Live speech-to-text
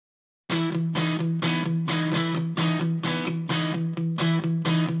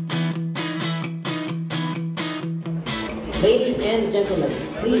Ladies and gentlemen,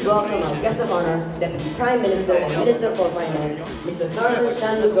 please welcome our guest of honor, Deputy Prime Minister and Minister for Finance, Mr. Tharman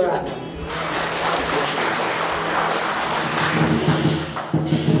Shanmugaratnam.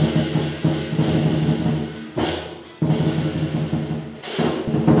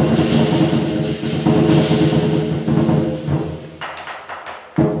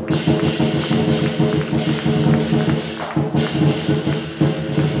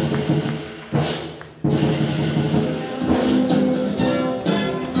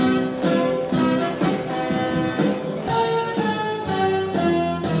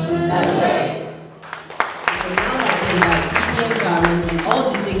 Tharman and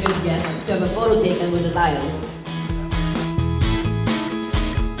all distinguished guests to have a photo taken with the lions.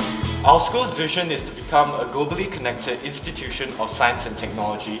 Our school's vision is to become a globally connected institution of science and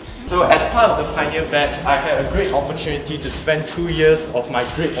technology. So as part of the Pioneer Batch, I had a great opportunity to spend 2 years of my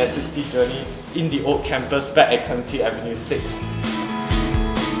great SST journey in the old campus back at Clementi Avenue 6.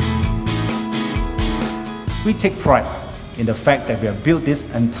 We take pride in the fact that we have built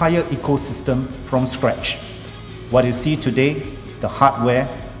this entire ecosystem from scratch. What you see today, the hardware,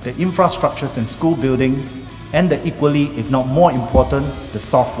 the infrastructures and school building, and the equally, if not more important, the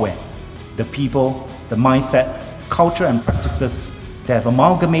software, the people, the mindset, culture and practices that have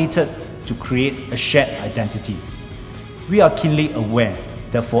amalgamated to create a shared identity. We are keenly aware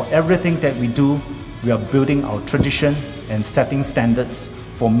that for everything that we do, we are building our tradition and setting standards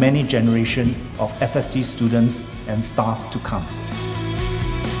for many generations of SST students and staff to come.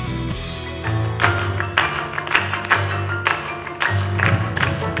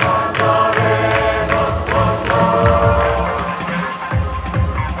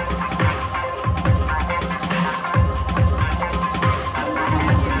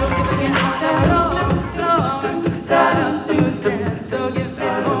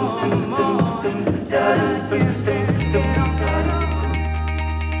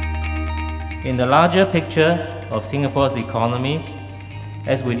 In the larger picture of Singapore's economy,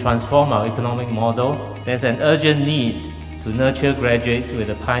 as we transform our economic model, there's an urgent need to nurture graduates with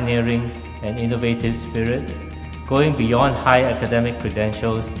a pioneering and innovative spirit, going beyond high academic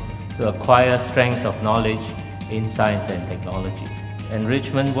credentials to acquire strengths of knowledge in science and technology.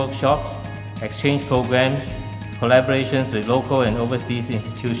 Enrichment workshops, exchange programs, collaborations with local and overseas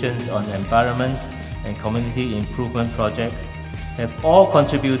institutions on environment and community improvement projects have all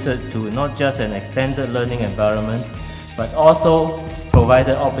contributed to not just an extended learning environment, but also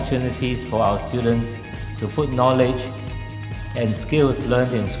provided opportunities for our students to put knowledge and skills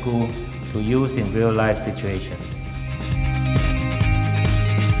learned in school to use in real-life situations.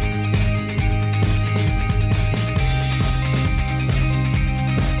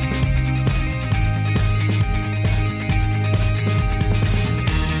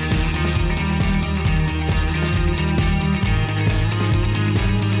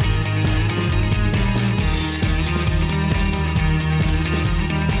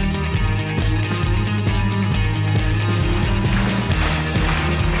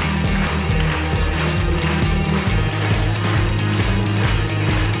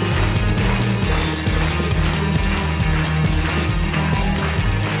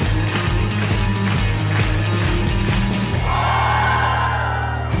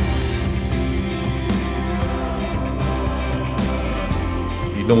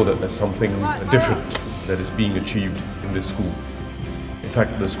 We know that there's something different that is being achieved in this school. In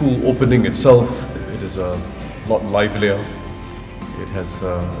fact, the school opening itself, it is a lot livelier. It has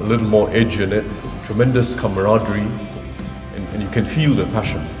a little more edge in it, tremendous camaraderie, and you can feel the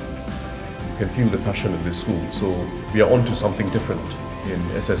passion. You can feel the passion in this school. So we are onto something different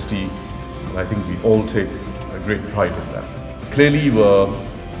in SST, and I think we all take a great pride in that. Clearly, we're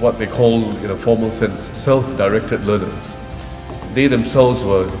what they call, in a formal sense, self-directed learners. They themselves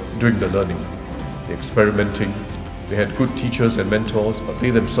were doing the learning, they're experimenting, they had good teachers and mentors, but they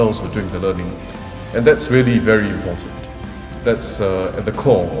themselves were doing the learning. And that's really very important. That's at the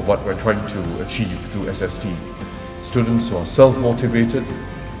core of what we're trying to achieve through SST. Students who are self-motivated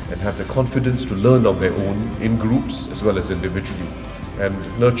and have the confidence to learn on their own in groups as well as individually, and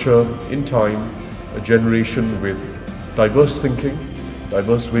nurture in time a generation with diverse thinking,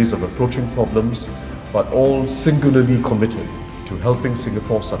 diverse ways of approaching problems, but all singularly committed to helping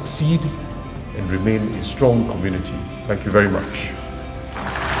Singapore succeed and remain a strong community. Thank you very much.